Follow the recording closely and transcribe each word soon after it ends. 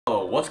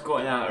What's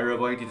going on,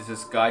 everybody? This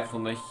is Guy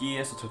from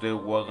here. So today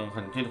we're going to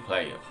continue to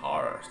play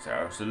Horus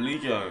Heresy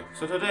Legion.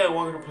 So today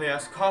we're going to play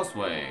as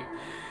Cosway.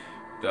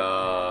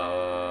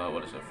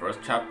 What is the first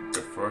chapter? The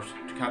first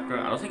chapter?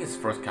 I don't think it's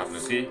first chapter.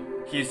 See,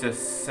 he's the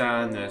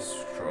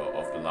Sinistro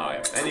of the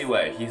Life.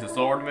 Anyway, he's a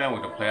swordman.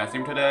 We're going to play as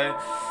him today.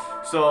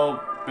 So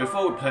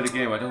before we play the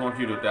game, I just want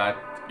you to know that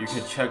you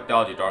can check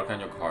out the Dark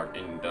Angel card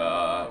in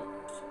the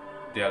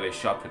daily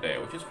shop today,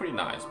 which is pretty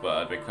nice.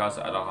 But because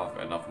I don't have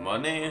enough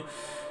money,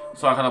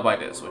 so I cannot buy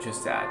this, which is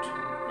sad,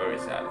 very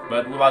sad.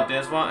 But we bought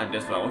this one and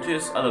this one, which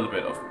is a little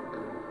bit of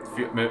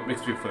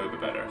makes me feel a bit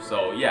better.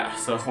 So yeah,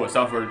 so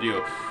without further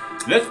ado,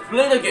 let's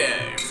play the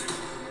game.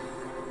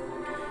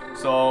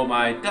 So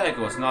my deck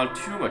was not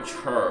too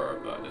mature,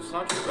 but it's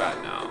not too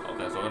bad now.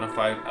 Okay, so we're gonna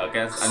fight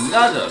against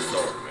another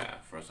swordman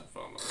first and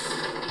foremost.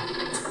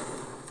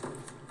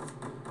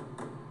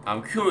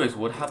 I'm curious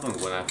what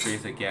happened when I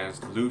face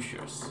against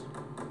Lucius,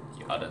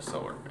 the other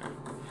swordman.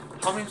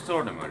 How many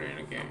swordmen are in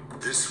the game?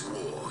 This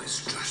war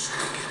is just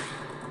beginning.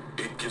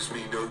 It gives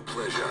me no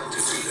pleasure to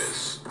do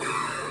this.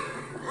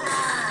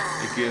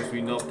 It gives me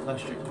no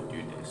pleasure to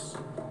do this.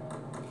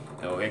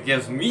 No, it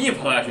gives me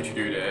pleasure to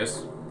do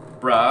this,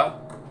 bruh.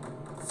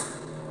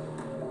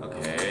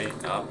 Okay,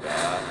 not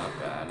bad, not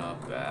bad,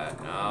 not bad,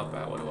 not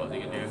bad. What was he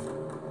gonna do?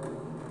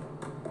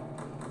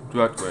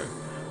 Direct way.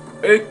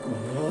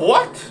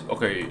 What?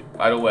 Okay,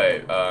 by the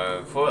way,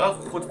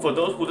 for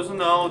those who doesn't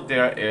know,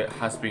 there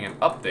has been an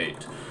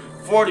update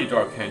for the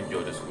Dark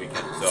Angel this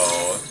weekend, so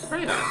it's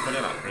pretty nice,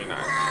 pretty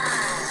nice.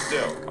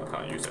 Still, I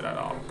can't use it at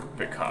all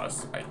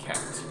because I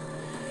can't.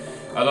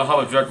 I don't have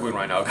a direct win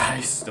right now,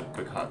 guys.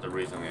 Because the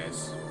reason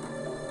is,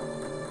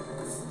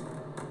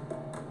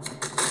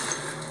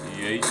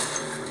 yeah,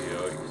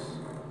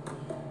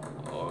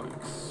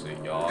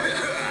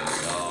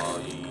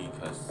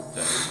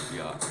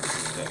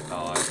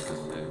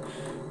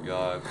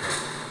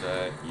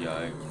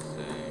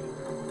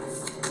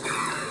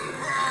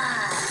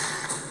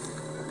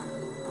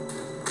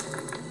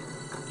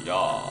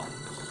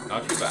 this is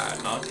not too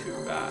bad, not too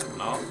bad,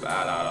 not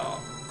bad at all.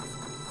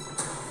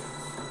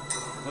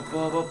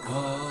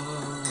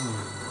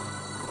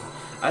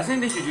 I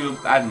think they should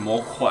add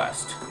more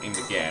quests in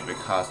the game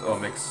because it will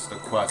make the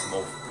quest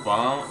more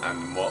fun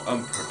and more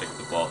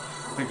unpredictable.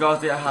 Because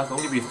there has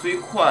only been 3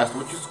 quests,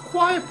 which is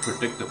quite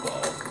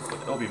predictable, but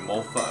it will be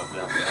more fun if we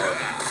have more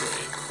than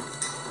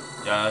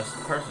 3. Just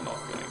personal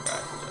feeling,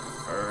 guys.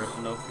 Just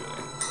personal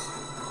feeling.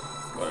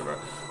 Whatever.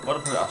 What to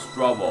put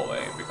Astrabo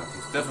away because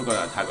he's definitely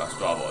gonna attack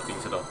Astrabo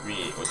instead of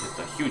me, which is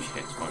a huge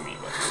hit for me,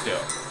 but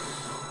still.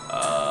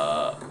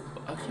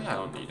 Actually I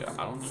don't need it.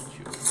 I don't need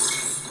you.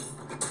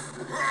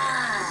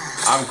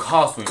 I'm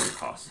costing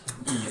because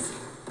easy.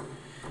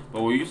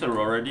 But we used it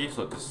already,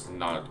 so this is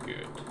not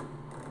good.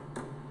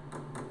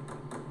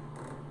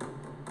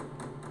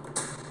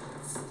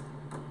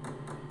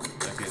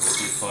 Okay,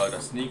 so we follow the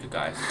sneaky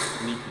guys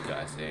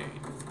in.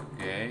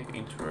 Okay,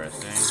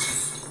 interesting.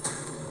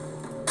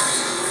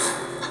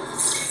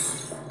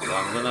 So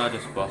I'm gonna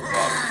just buff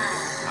up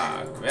this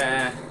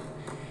attack.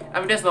 I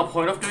mean, there's no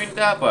point of doing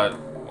that, but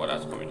what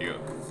else can we do?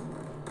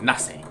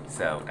 Nothing.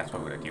 So that's why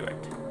we're gonna do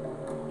it.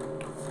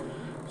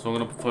 So I'm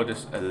gonna put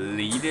this a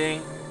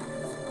leading.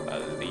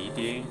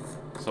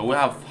 So we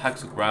have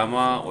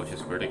hexagramma, which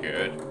is pretty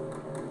good.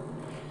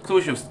 So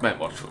we should spend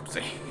more troops.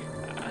 So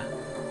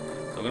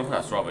I'm gonna put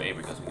a strawberry in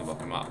because we can buff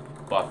him up.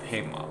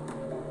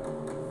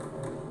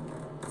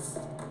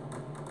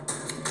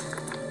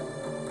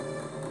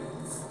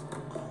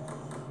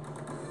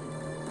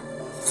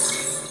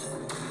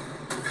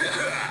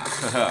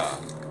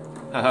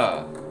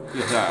 Haha.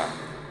 Yeah.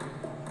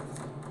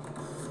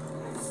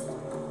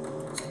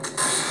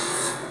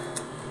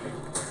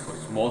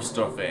 More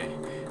stuff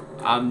in.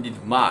 I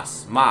need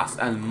mass. I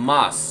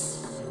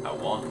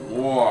want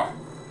more.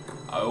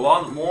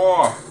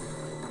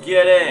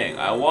 Get in.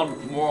 I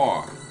want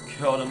more.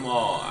 Kill them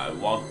all. I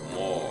want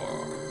more.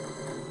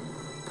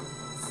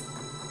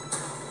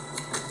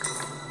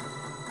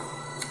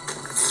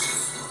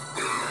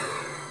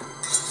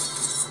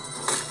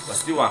 But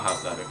still one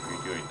has left if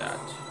you're doing that.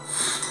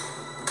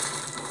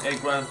 It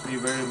grants me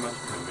very much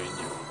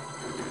convenience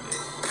to do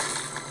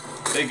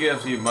this. It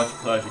gives me much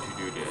pleasure to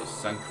do this.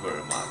 Thank you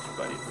very much,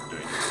 buddy, for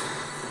doing this.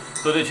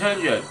 So they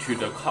change it to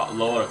the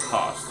lower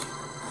cost.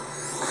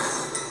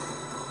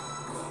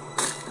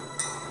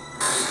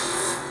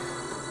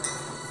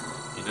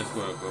 You're just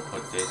gonna go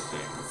put this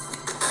thing.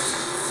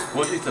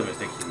 What is the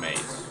mistake he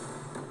made?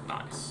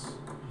 Nice.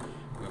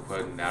 I'm gonna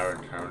put narrow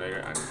terminator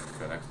and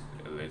select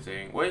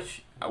everything,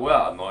 which I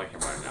will annoy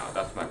him right now.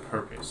 That's my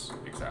purpose,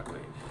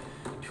 exactly.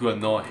 To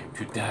annoy him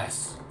to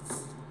death.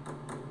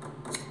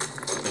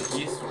 But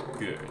he's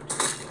good.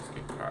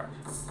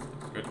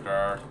 Good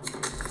card.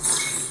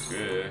 He's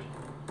good.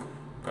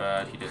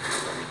 But he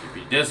doesn't want me to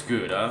be this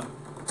good, huh?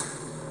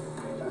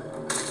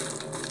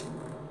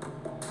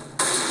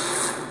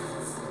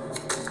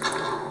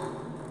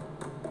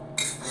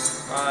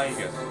 I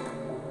guess.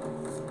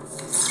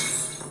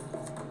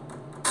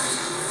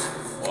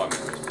 Oh, I made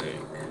a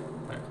mistake.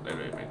 I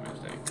literally made a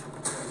mistake.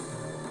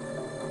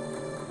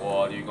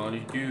 What are you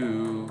going to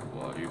do?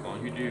 What are you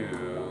going to do?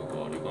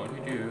 What are you going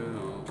to do?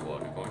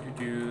 What are you going to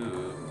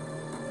do?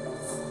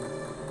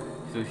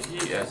 So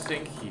I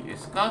think he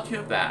is not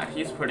too bad.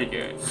 He's pretty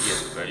good. He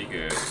is pretty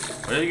good.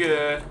 Pretty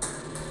good.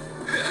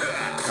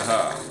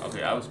 Haha.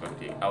 Okay, I was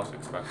expecting stuff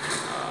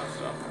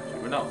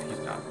actually. But no, he's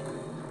not.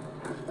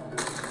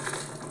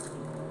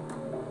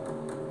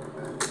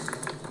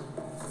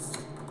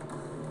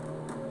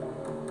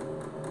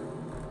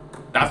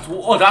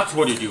 That's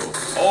what you do.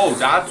 Oh,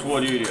 that's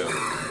what you do.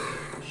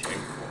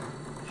 Shameful.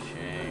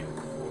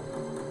 Shameful.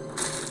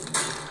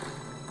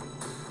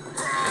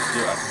 Let's do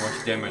as much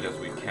damage as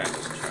we can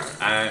this turn.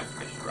 And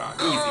finish the round.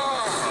 Easy.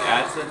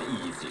 That's an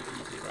easy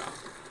round.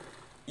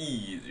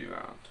 Easy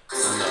round.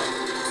 Oh, no.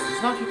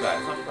 It's not too bad.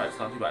 It's not too bad. It's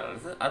not too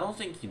bad. I don't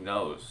think he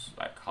knows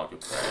like how to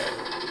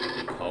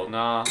play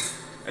Epona.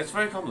 It's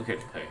very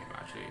complicated to play him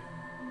actually.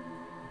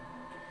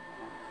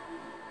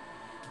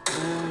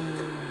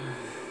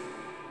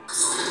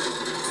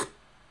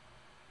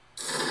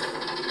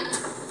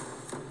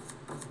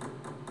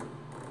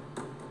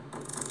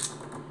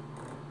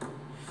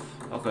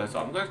 Okay, so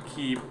I'm gonna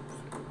keep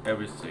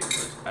everything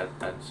at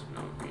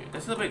Snowbeard.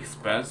 It's a little bit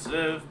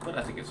expensive, but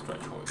I think it's the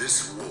right choice.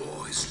 This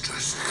war is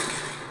just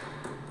beginning.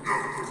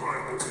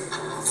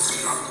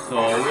 So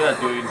we are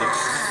doing the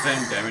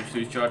same damage to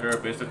each other,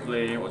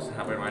 basically. What's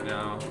happening right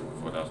now?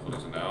 For those who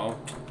doesn't know.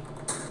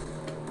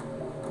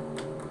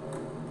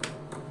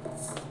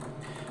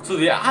 So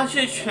they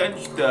actually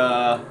changed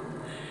the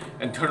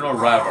internal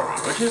rivalry,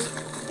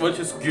 which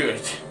is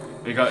good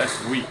because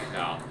it's weak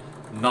now.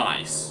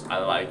 Nice, I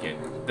like it.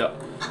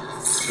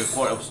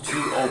 Before it was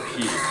too OP.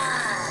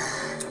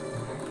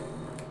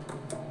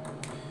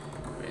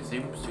 It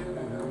seems to.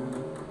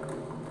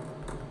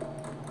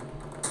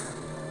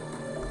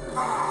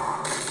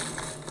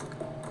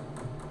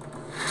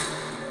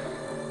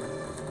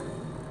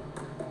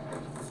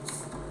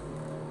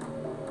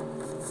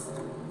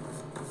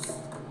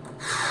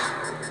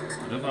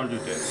 I'm just gonna do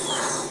this.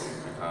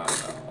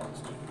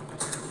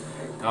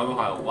 Now we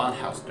have one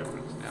house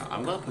difference now.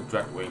 I'm gonna put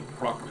Dreadwing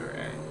Proctor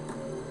in.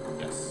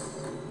 Yes.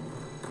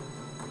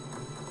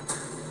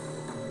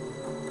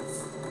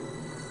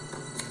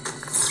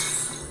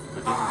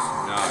 But this is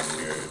not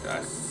good. I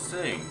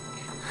think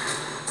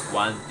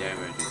one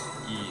damage is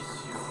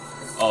easier.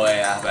 Oh yeah,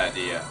 I have an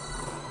idea.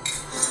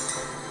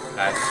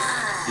 Guys,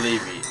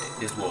 believe me,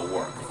 this will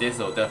work. This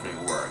will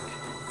definitely work.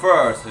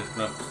 First, he's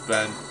gonna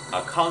spend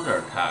a counter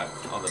attack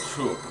on the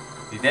troop.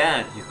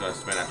 Then he's gonna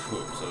spend a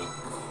troop. So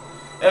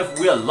if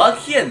we are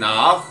lucky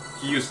enough,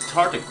 he used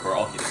Tartic for.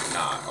 Oh, he did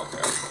not.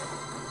 Okay.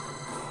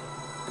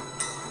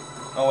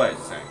 Oh wait,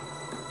 it's the same.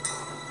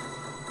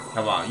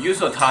 Come on, use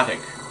your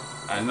Tartic.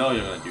 I know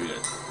you're gonna do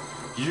this.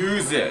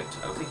 Use it.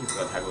 I don't think he's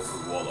gonna tackle this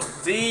warlord.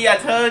 See, I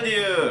told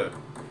you.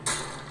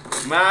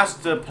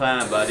 Master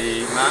plan,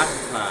 buddy.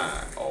 Master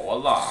plan. All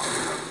along.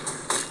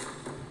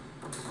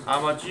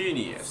 I'm a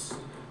genius.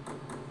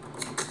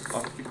 A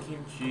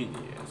freaking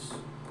genius.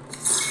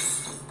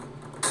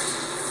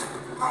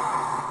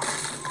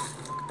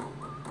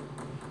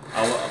 I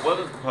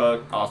will put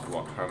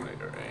Oswald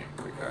Terminator in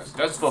because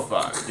just for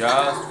fun.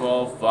 Just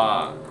for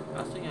fun.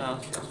 Nothing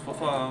else, just for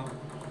fun.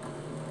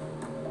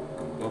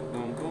 Boom,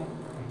 boom, boom.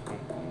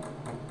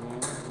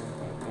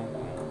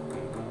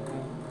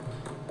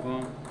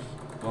 Boom,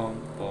 boom,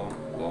 boom,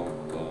 boom,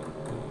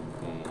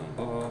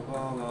 boom,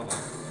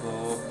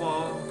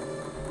 boom.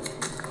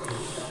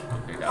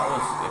 Okay,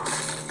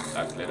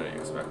 that's literally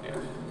expected.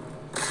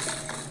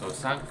 So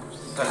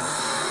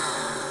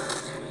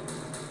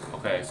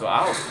okay, so I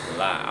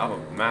have a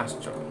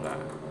master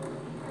plan.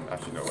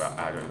 Actually, no,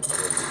 I don't do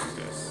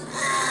this.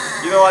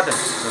 You know what?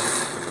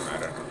 Doesn't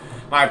matter.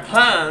 My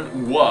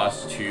plan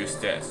was to use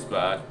this,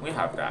 but we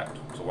have that.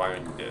 So why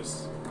don't we do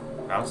this?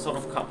 That was sort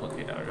of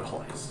complicated, I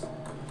realize.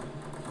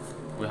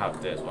 We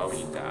have this. Why we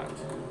need that?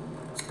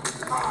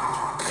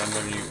 Then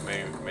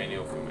many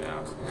of you may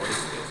ask, what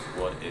is this?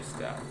 What is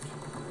that?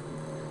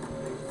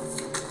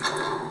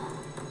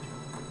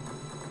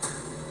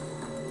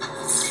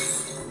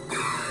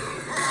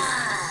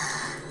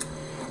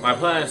 My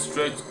plan is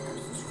straight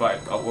fight.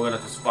 We're gonna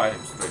just fight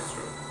him straight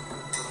through.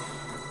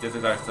 This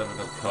is actually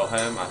gonna kill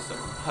him. I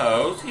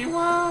suppose he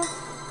will.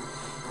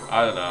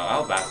 I don't know. I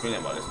have a bad feeling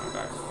about this one,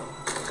 guys.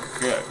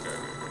 Good.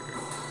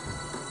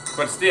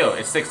 But still,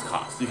 it's 6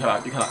 costs. You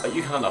cannot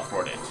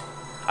afford it.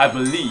 I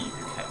believe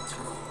you can't.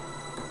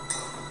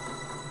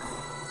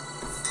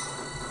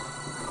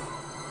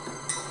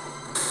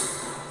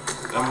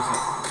 Let me see.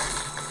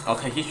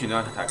 Okay, he should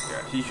not attack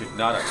there. He should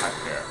not attack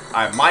there.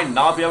 I might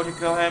not be able to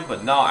kill him,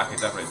 but now I can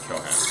definitely kill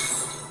him.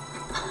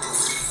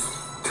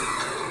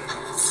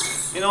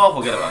 You know what?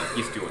 Forget about it.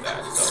 He's doing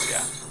that, so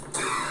yeah.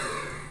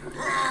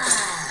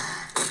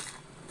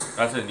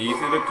 That's an easy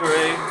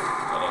victory.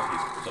 Although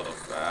he's sort of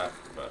bad,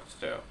 but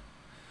still.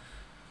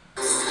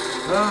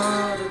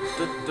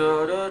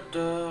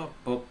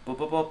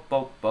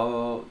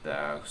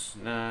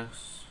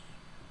 Next.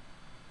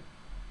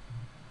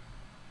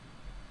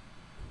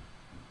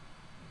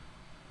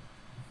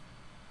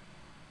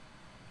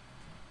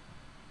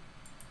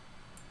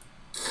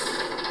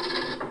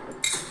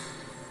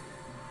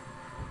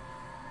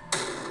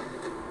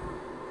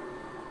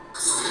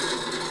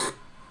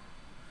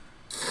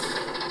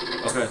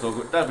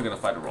 we're definitely gonna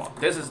fight Rom.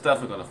 This is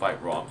definitely gonna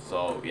fight Rom.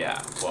 So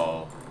yeah,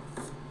 well,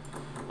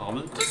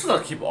 I'm just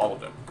gonna keep all of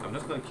them. I'm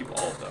just gonna keep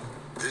all of them.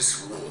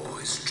 This war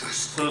is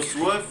just. So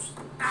Swift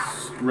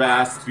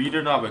Raz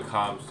speeder now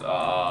becomes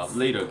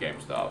later game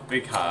stuff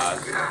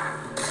because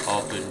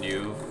of the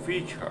new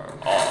feature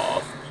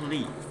of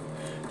Cleave.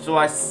 So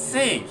I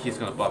think he's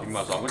gonna buff him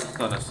up. So I'm just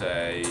gonna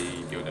say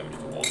deal damage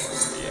to Warlord.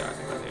 Yeah, I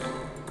think that's it.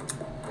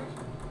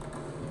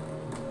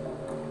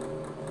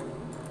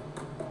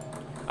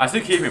 I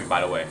still keep him,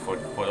 by the way, for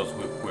those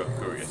who are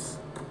curious.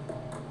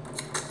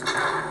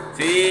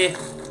 See,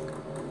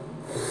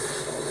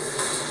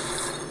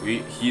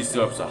 he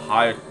serves a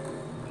higher calling.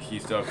 He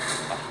serves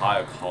a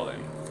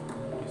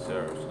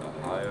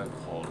higher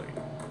calling.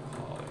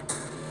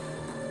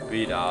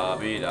 Beat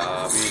up.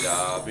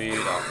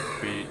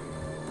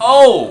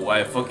 Oh,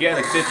 I forget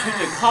it. They changed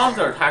the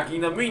counter attack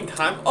in the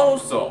meantime.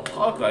 Also,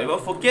 how could I even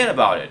forget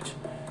about it,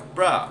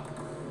 bruh?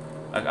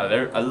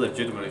 I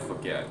legitimately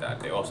forget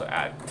that they also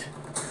add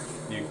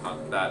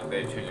that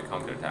they change the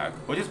counter attack,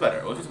 which is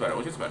better.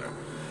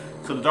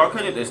 So the Dark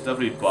Knight is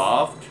definitely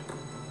buffed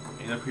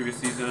in the previous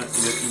season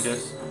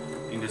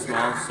in this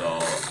month, so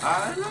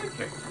I like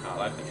it. I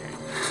like the change.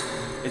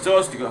 It's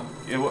always good.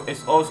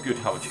 It's always good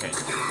to have a change.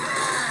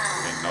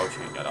 And no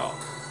change at all.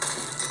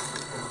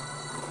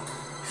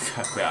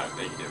 We are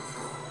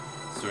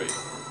 -3.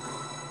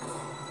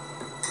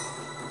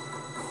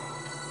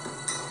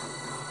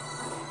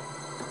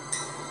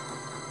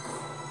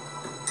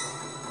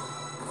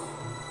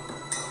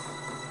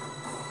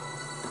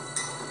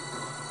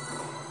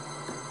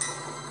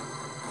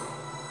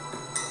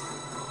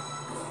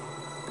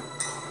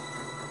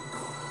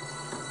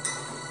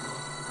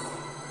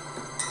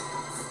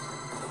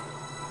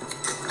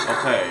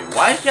 Okay,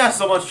 why he has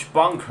so much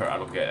bunker? I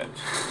don't get it.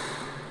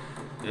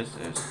 This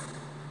is...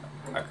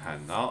 I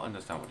cannot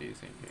understand what he's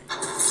thinking.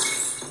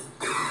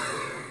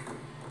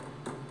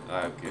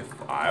 Like, if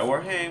I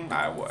were him,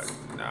 I would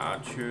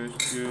not choose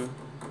to...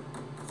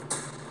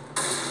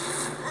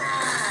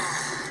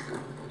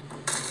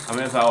 I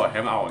mean, if I were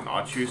him, I would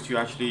not choose to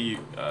actually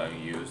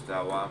use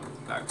that one.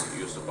 Like,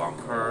 use the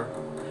bunker.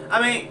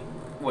 I mean,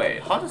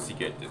 wait, how does he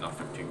get enough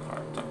 15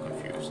 cards? I'm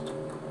confused.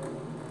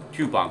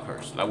 2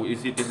 bunkers. Like, you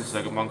see, this is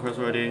second bunkers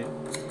already.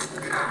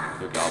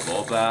 We got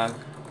ball back.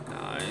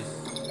 Nice.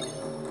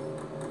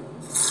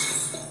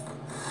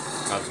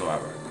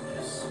 Whatsoever.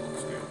 Yes,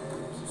 it's good.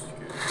 This is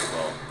good.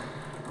 Well,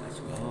 let's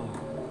go.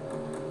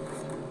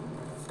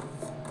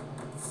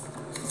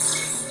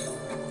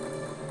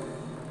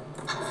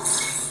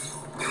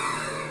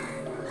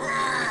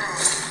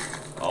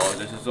 Oh,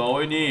 this is all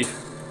we need.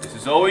 This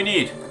is all we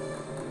need.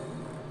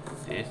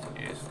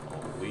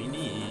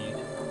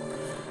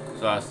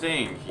 So I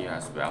think he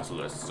has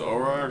Basilisk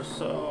Sword,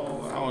 so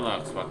I will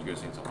not expect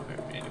using some of him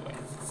anyway.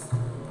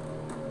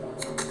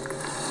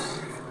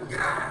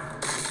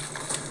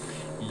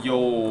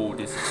 Yo,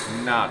 this is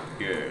not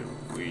good.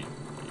 We need,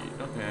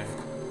 okay.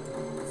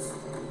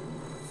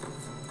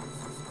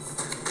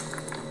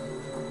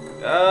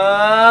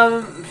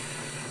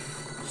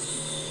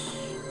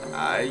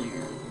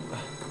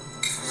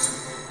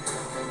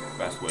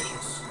 Best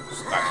wishes.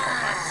 Skyfall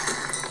Knight.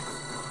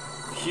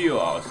 Heal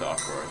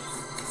ourselves first.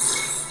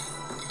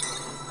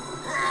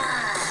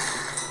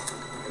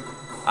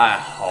 I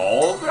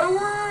hope that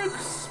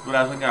works, but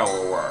I think that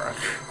will work.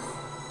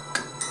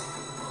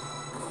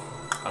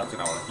 I don't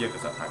think I want to hear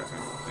this attack as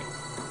anything.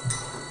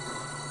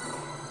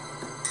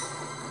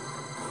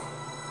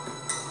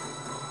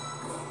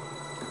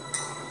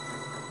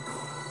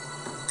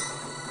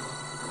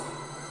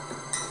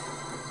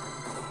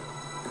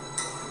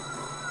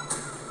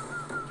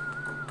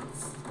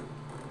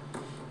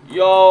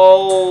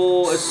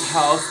 Yo, it's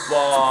house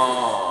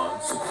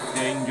boss. It's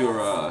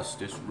dangerous.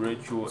 This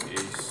ritual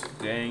is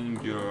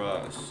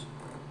dangerous.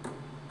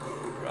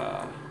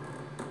 Bruh.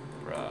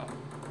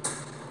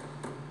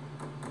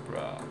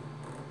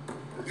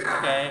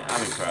 Okay,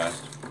 I'm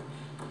impressed.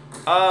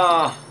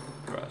 I'm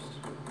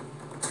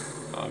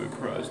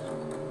impressed.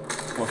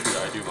 What should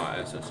I do, my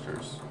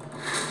ancestors?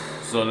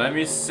 So let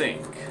me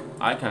think.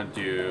 I can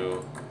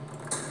do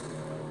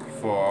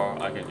 4,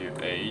 I can do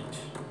 8.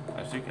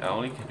 I think I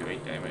only can do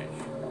 8 damage.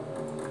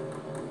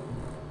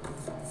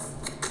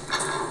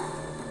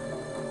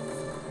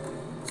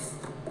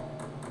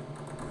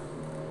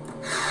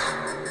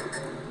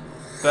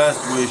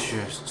 Best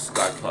wishes,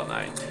 Skyclaw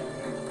Knight.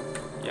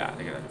 Yeah,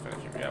 I gotta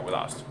finish him. Yeah, we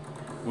lost.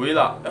 Wait,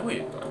 I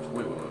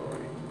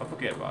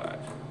forget about that.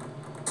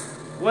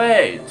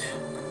 Wait!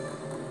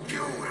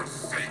 You will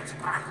sate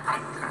my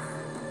hunger.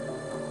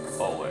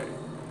 Oh, wait.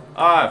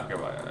 I forget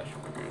about that. I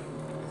should forget.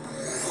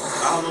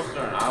 I have no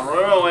stern. I have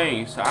ribbon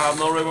wings. I have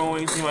no ribbon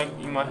wings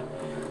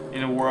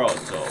in the world.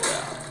 So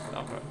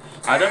yeah, okay.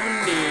 I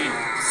definitely need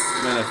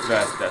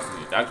Manifest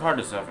Destiny. That card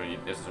is definitely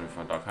necessary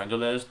for Dark Angel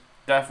list.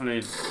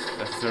 Definitely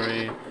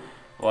necessary.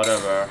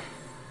 Whatever.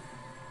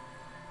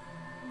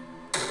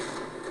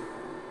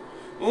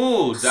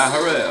 Ooh,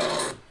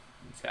 Zahariel.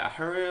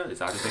 Zahariel? Is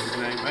that his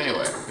name?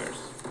 Anyway, who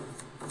cares?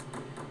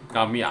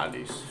 Not me at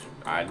least.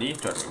 I need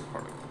 13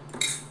 particle.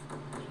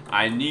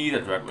 I need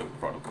a Dreadwing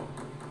protocol.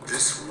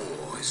 This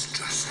war is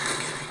just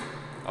beginning.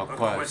 A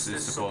quest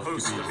is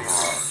supposed to be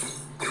hard.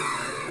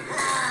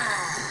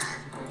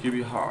 To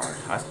be hard.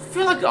 I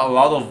feel like a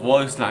lot of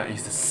voice line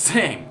is the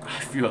same. I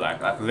feel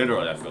like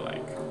literally I feel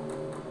like.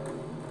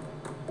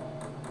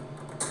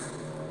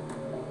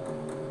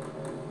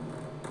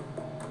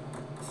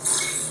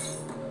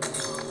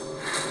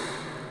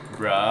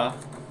 Bruh.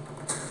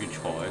 Good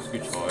choice,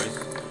 good choice.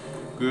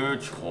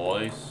 Good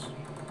choice.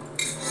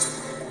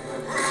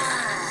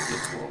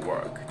 This will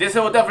work. This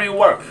will definitely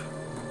work.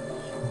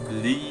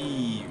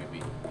 Believe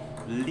me.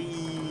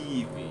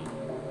 Believe me.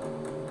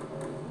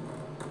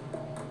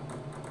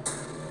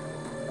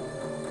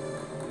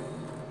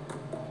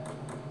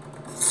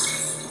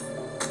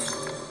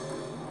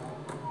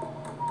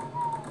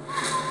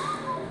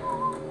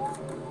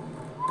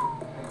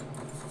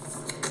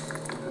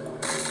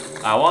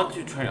 I want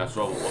to train a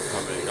robot or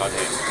something, not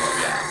him, so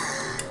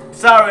yeah.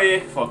 Sorry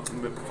for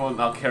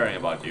not caring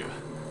about you.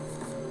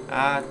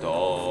 At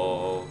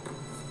all.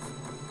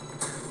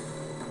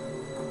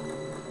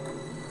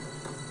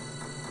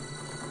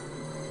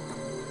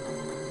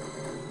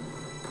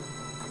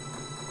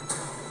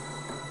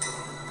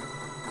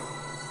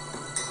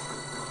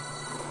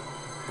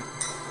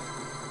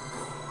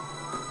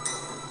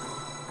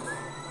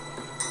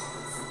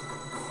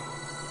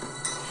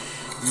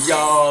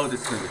 Yo,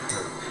 this is gonna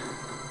hurt.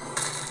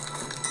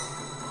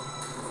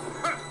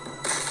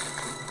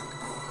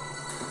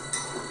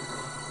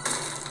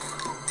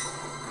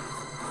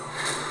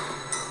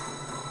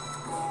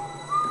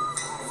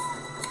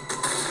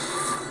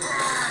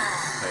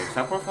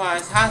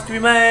 Sacrifice has to be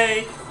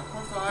made.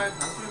 Sacrifice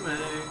has to be made.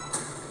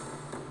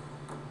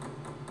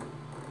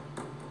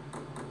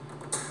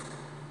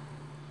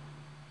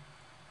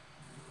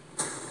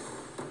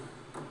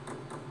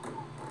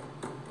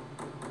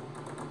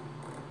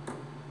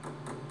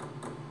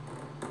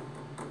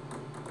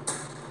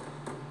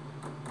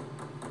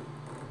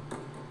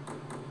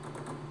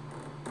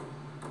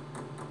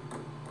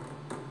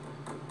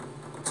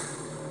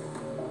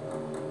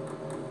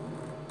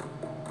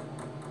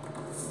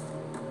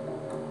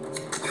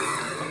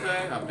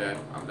 I'm dead.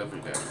 I'm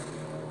definitely dead.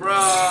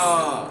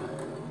 Bruh!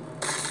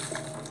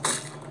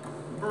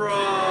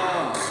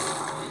 Bruh!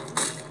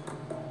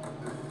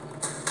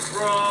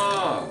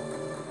 Bruh!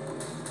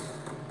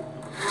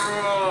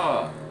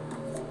 Bruh!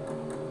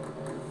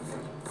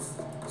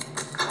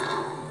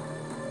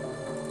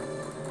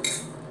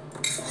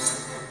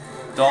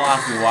 Don't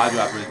ask me why do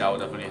I believe that would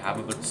definitely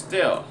happen, but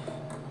still,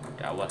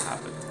 that would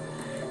happen.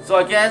 So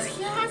I guess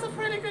he has a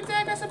pretty good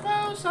deck, I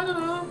suppose. I don't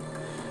know.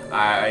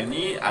 I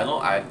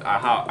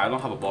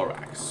don't have a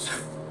Borax.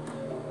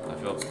 I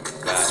feel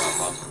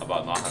bad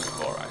about not having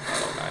Borax.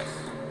 Hello guys.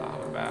 I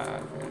have a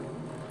bad feeling.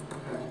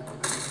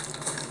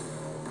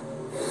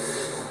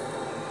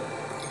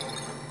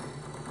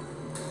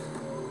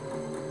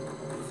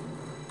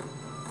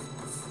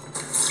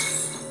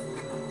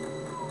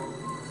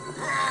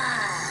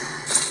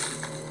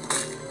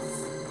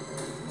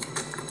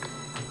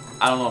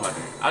 I don't know what I'm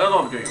doing. I don't know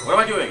what I'm doing. What am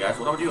I doing, guys?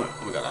 What am I doing?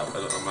 Oh my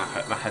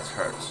god, my head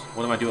hurts.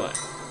 What am I doing?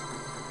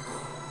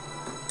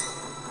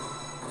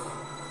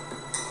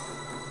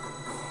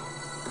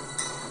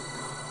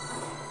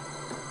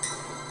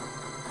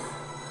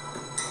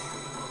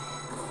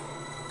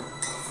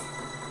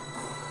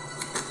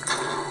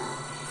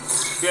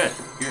 Good.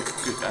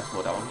 That's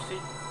what I want to see.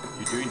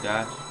 You're doing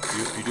that.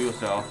 You do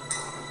yourself.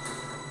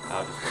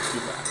 I'll just put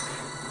you back.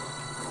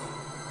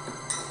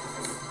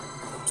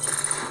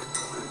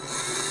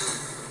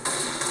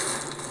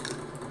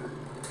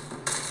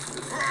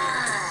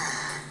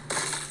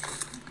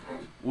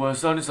 Well,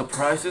 suddenly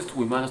surprises,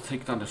 we might have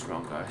taken down this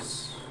round,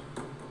 guys.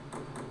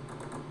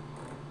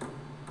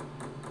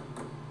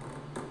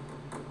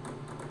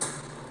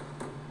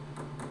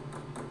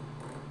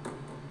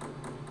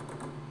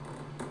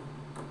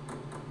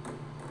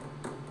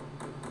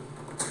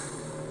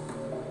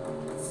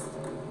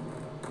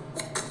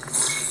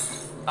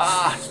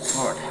 Ah,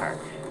 sword hack.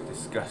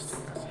 Disgusting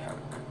as heck.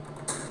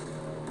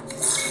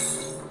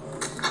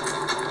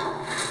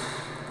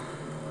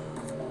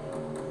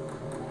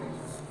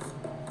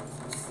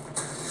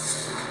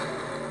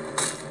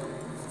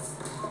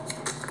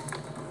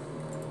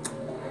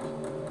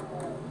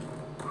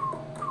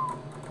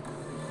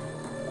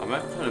 I'm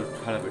actually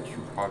trying to be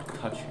too hard to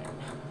touch him.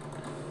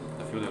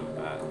 I feel a little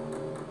bad.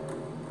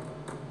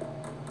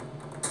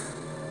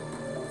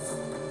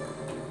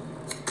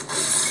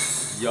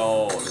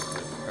 Yo, this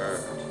is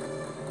hurt.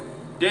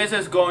 This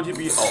is going to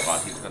be. Oh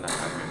god, he's gonna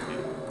have me.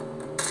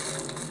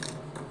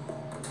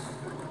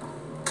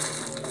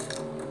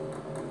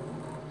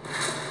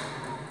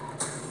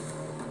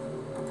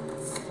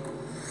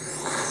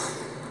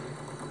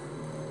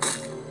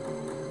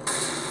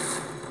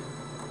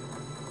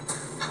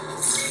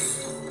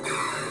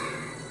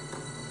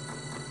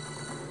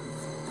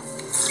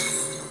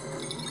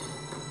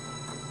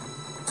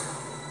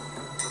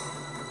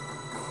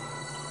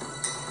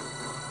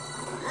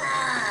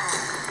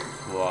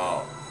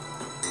 Wow.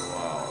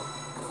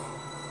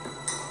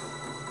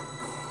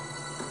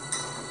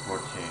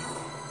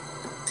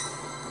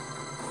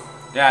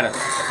 That is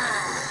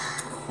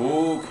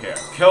who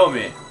cares? Kill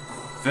me.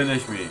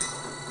 Finish me.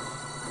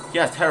 He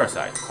has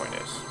Terracite, the point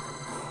is.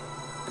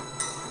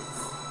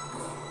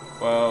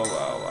 Well.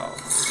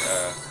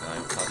 Yes,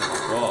 I'm cutting a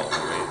brawl,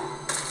 baby.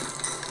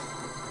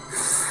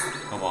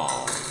 Come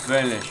on,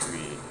 finish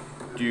me.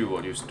 Do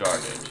what you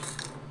started.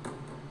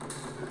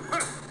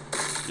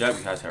 Yep,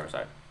 he has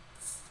Terracite.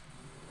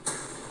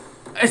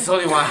 It's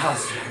only one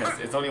house.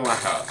 It's only one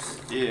house.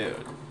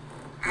 Dude.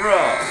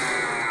 Bro.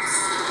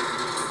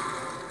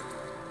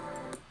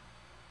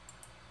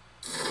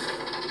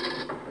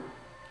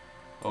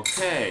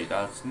 Okay,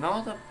 that's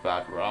not a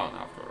bad round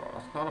after all.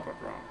 That's not a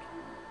bad round.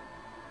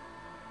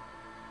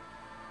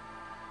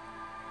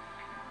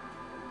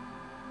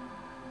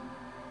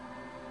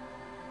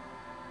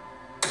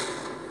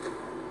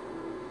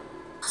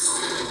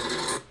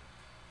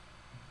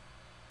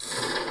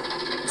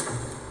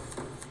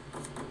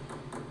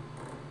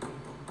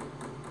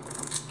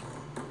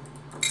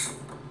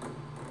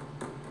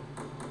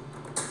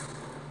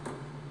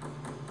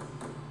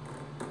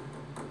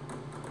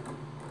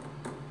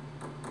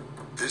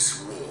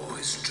 This war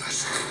is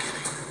just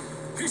beginning.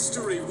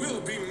 History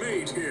will be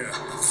made here.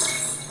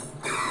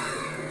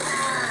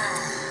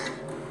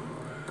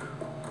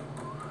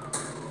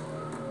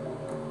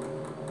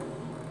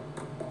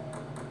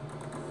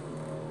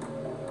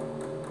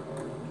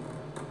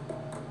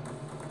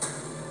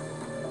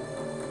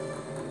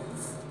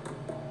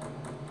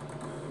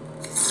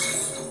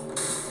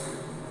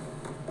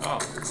 Oh,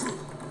 interesting,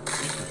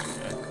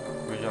 eh?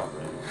 Good job,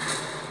 man.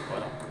 Well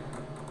done.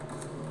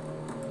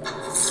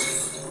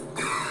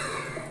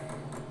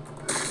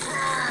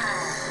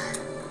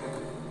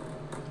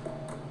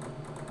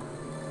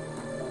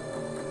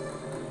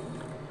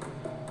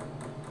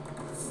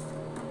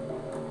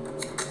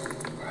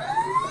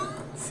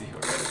 See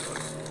where that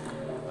goes.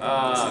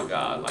 Oh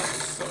god, life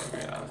is so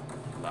good.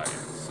 Life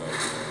is so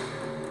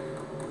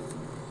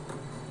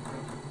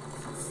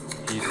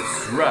good. He's a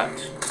threat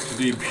to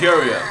the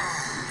Imperium.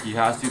 He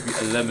has to be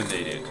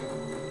eliminated.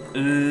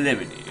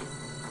 Eliminated.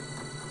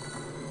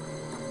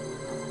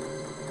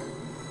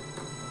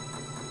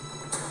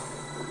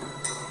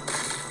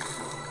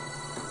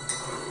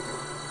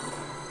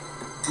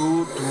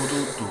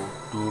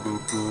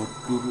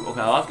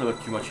 Okay, I lost a little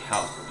bit too much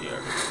health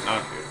here.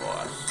 Not good for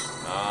us.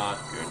 Not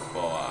good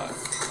for us.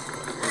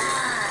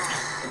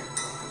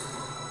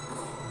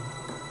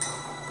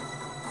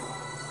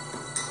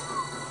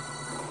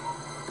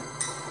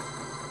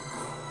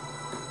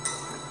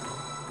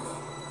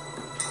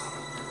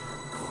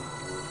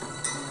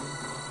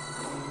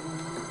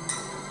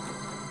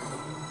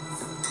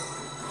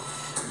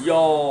 Yo,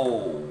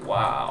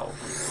 wow.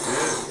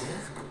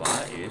 This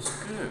guy is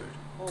good.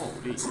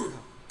 Holy.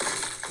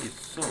 He's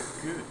so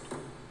good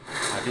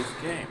at this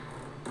game.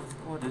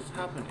 What is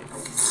happening?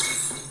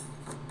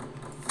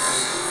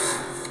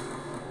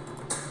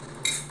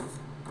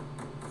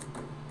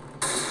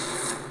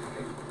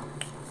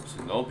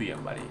 Cenobian,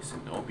 buddy.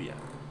 Cenobian.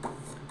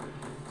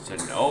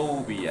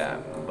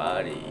 Cenobian,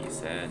 buddy.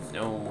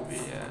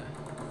 Cenobian.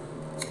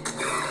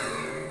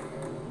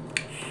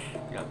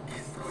 Yuck.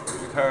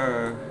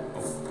 Her.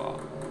 Oh god.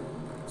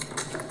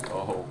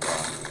 Oh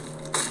god.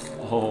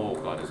 Oh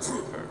god, it's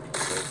gonna hurt.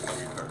 It's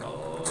gonna hurt a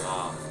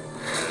lot.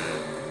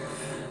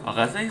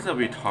 Okay, I think it's gonna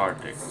be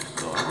Tartic,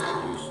 so I'm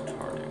gonna use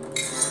Tartic.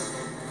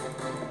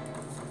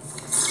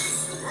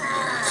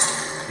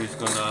 He's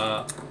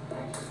gonna.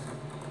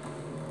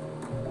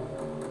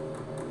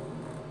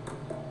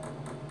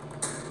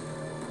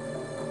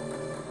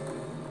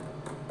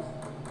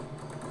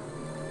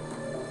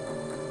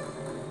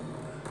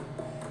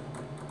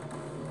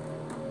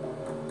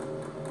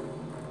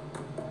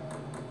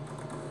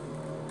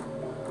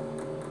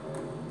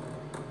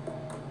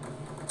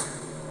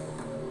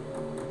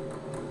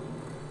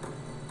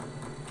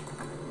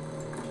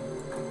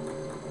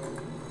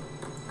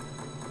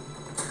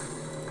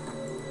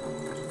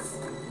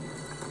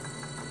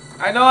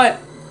 I know it!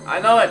 I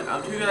know it!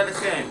 I'm too good at this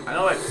game. I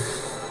know it.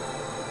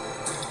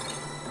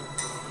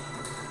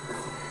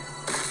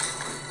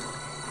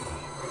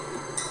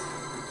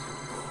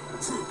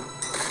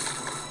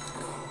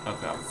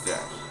 Okay, I'm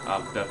dead.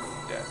 I'm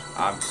definitely dead.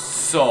 I'm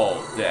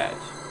so dead.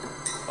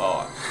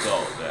 Oh, I'm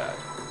so dead.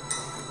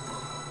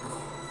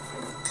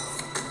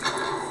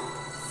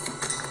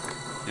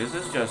 This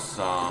is just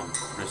some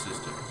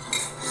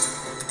resistance.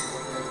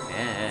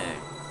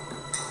 Dang.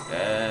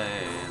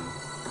 Damn.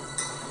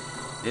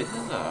 This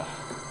is a...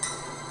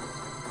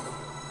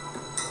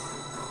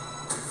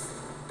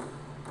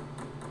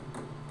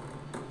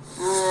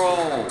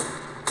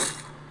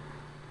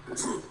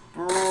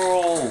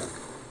 Bro.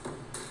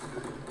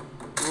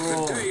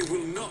 The day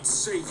will not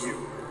save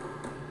you.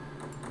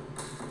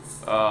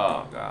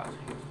 Oh god.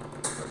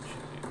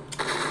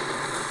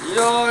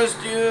 Yours,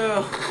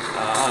 dude.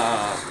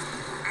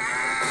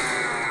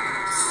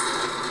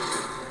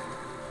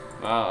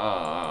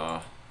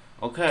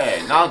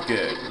 Okay, not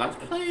good. Let's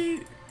play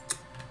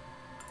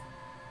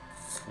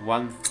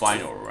one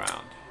final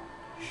round,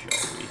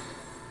 shall we?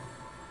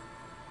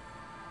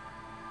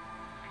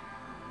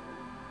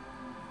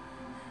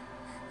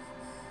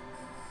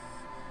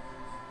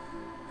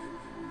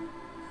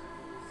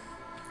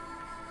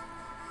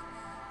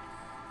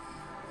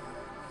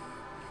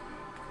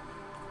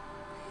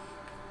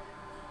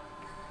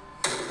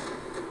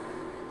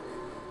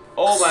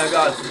 Oh my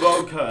god,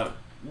 Vulcan!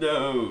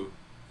 No!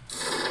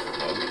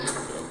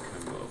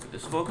 Vulcan.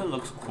 This Vulcan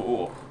looks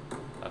cool.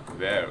 Like,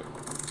 very.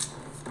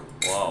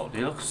 Wow,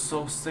 they look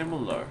so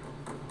similar.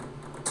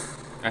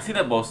 I see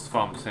they're both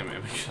from the same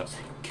image, I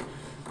think.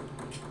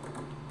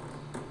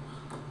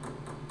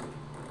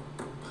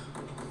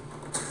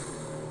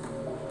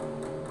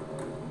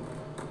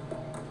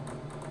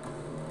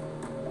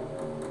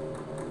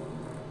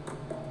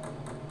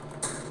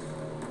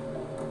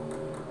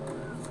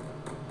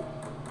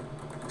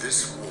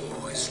 This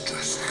war is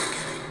just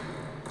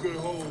beginning.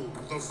 Behold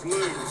the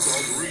flames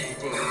of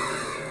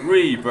rebirth.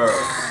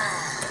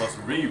 Rebirth. That's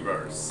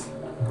reverse.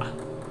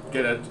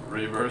 Get it?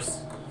 Reverse.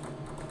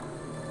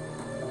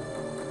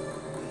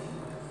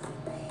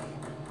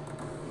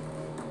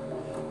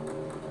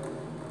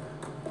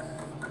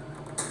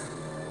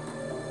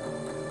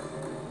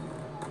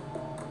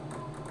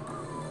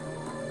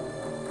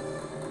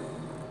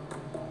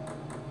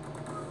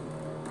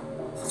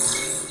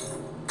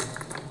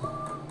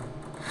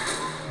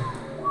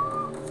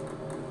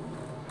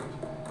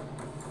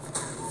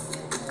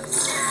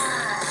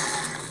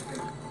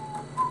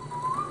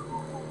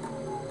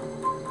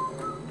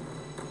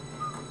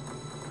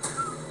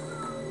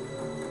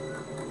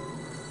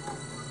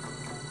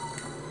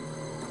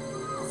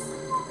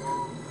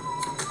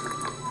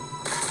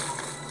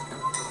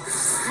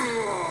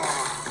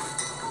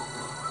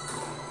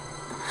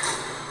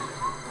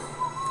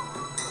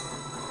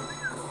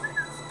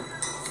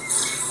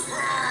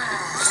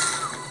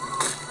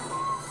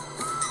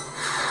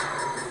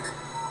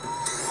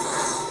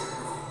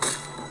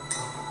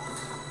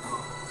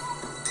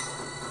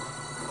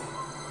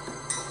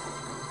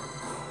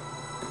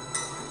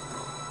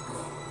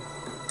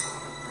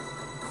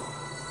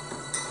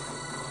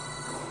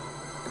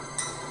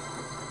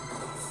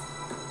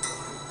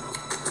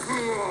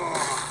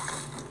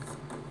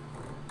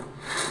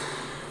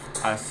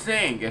 I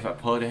think if I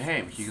pull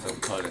him, he's gonna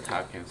pull the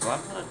attack him. So I'm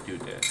gonna do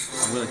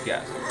this. I'm gonna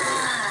guess.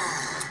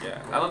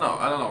 Yeah, I don't know.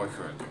 I don't know what he's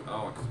gonna do. I don't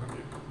know what he's gonna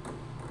do.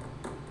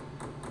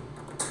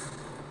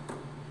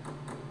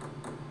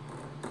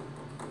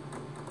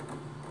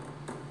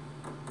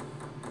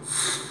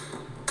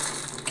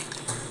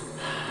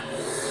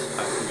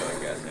 I'm too good at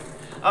guessing.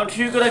 I'm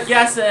too good at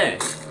guessing.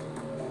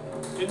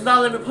 Do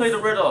not let me play the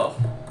riddle.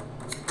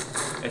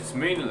 It's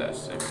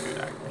meaningless if you do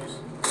that.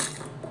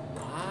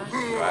 Why?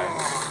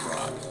 Right.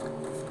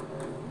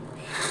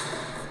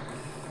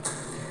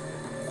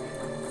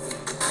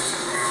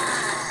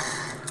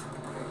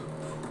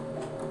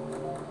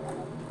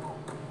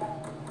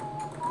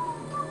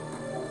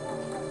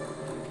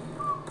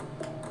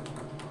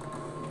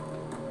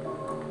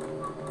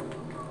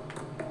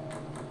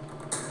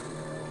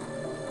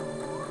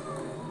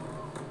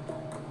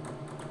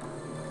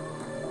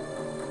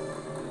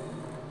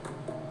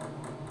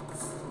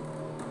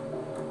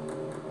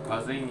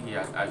 I think he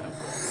has action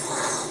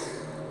force.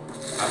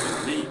 I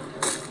believe.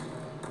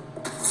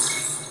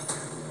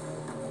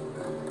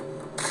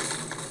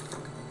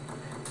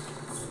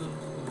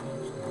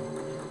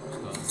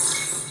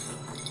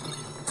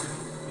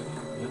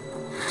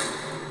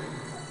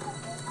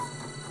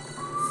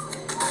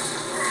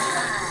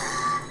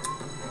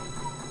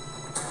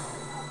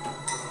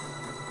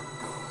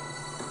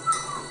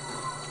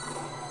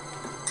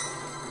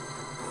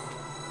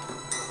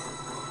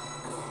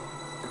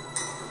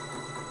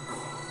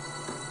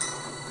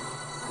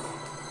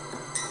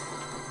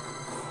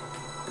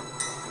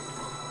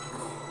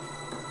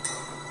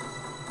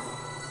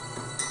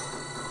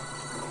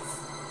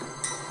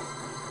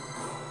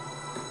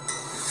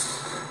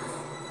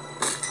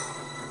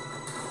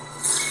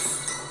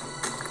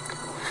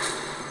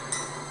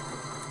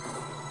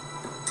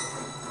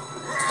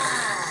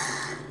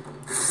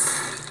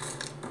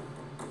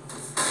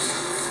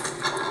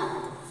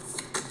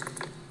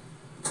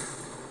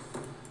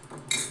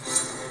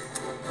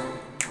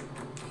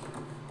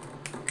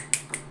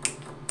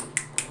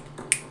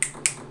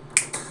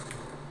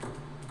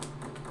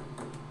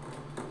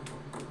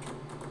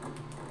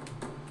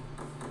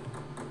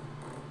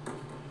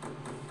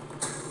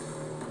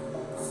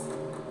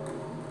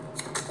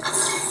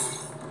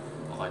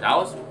 That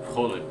was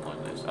totally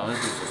pointless. I don't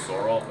think it's a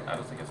Zoro, but I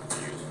don't think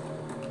it's useful.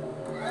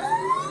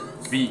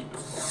 B.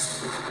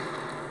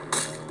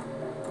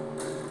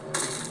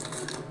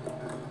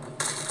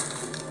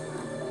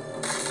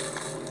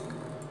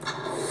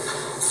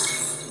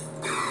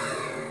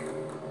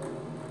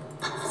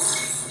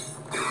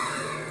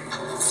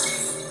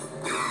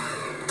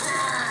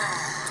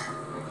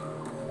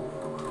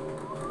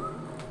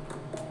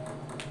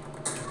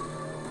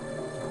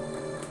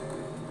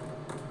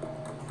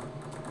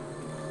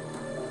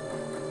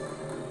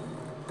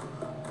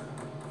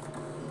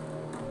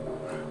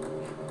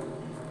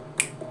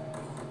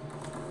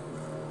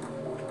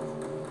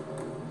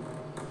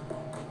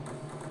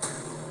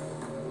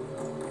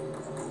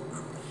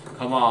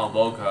 Come on,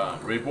 Vulcan,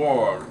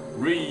 reborn,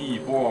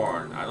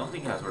 reborn. I don't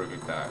think he has very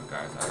good that,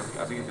 guys.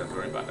 I think he has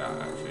very bad that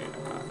actually.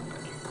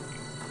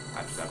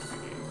 Actually, that's the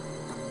game.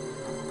 I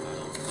don't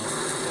know.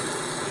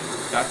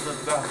 That's the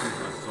best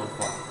one so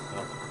far.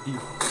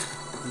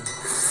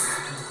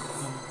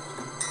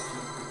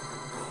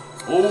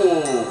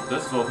 Oh,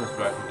 this is Vulcan's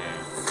striking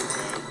name.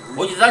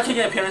 我一直在前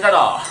面骗人家的。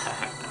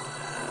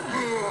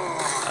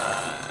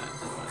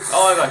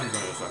Oh my god, he's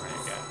gonna do something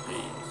again.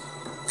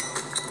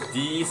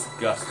 Jeez.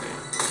 Disgusting.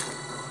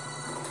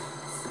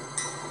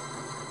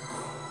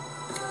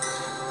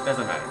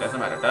 Doesn't matter.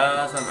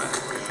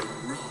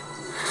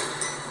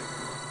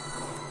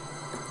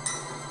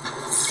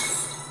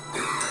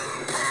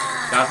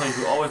 That's why you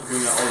should always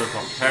bring an order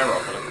from Terra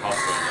for the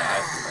cosplay in the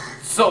ice.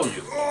 So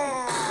useful.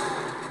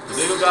 So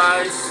there you go,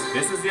 guys.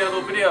 This is the end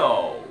of the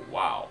video.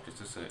 Wow,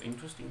 this is an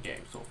interesting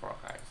game so far,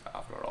 guys.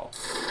 After all,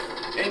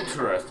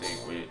 interesting.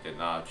 We did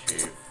not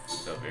achieve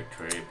the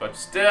victory, but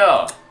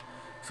still.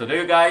 So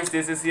there you guys,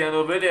 this is the end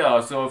of the video.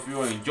 So if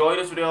you enjoyed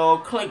this video,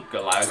 click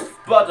the like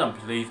button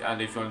please,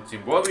 and if you want to see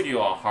more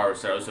video on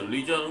Horus Heresy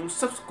Legion,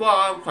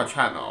 subscribe to our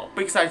channel.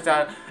 Besides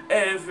that,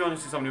 if you want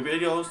to see some new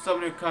videos, some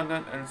new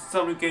content, and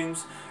some new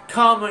games,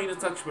 comment in the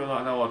section below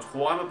and I will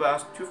try my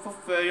best to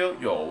fulfill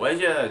your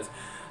wishes.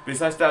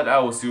 Besides that, I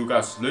will see you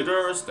guys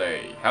later.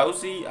 Stay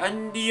healthy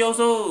and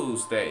also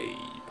stay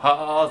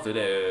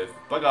positive.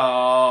 Bye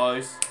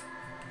guys.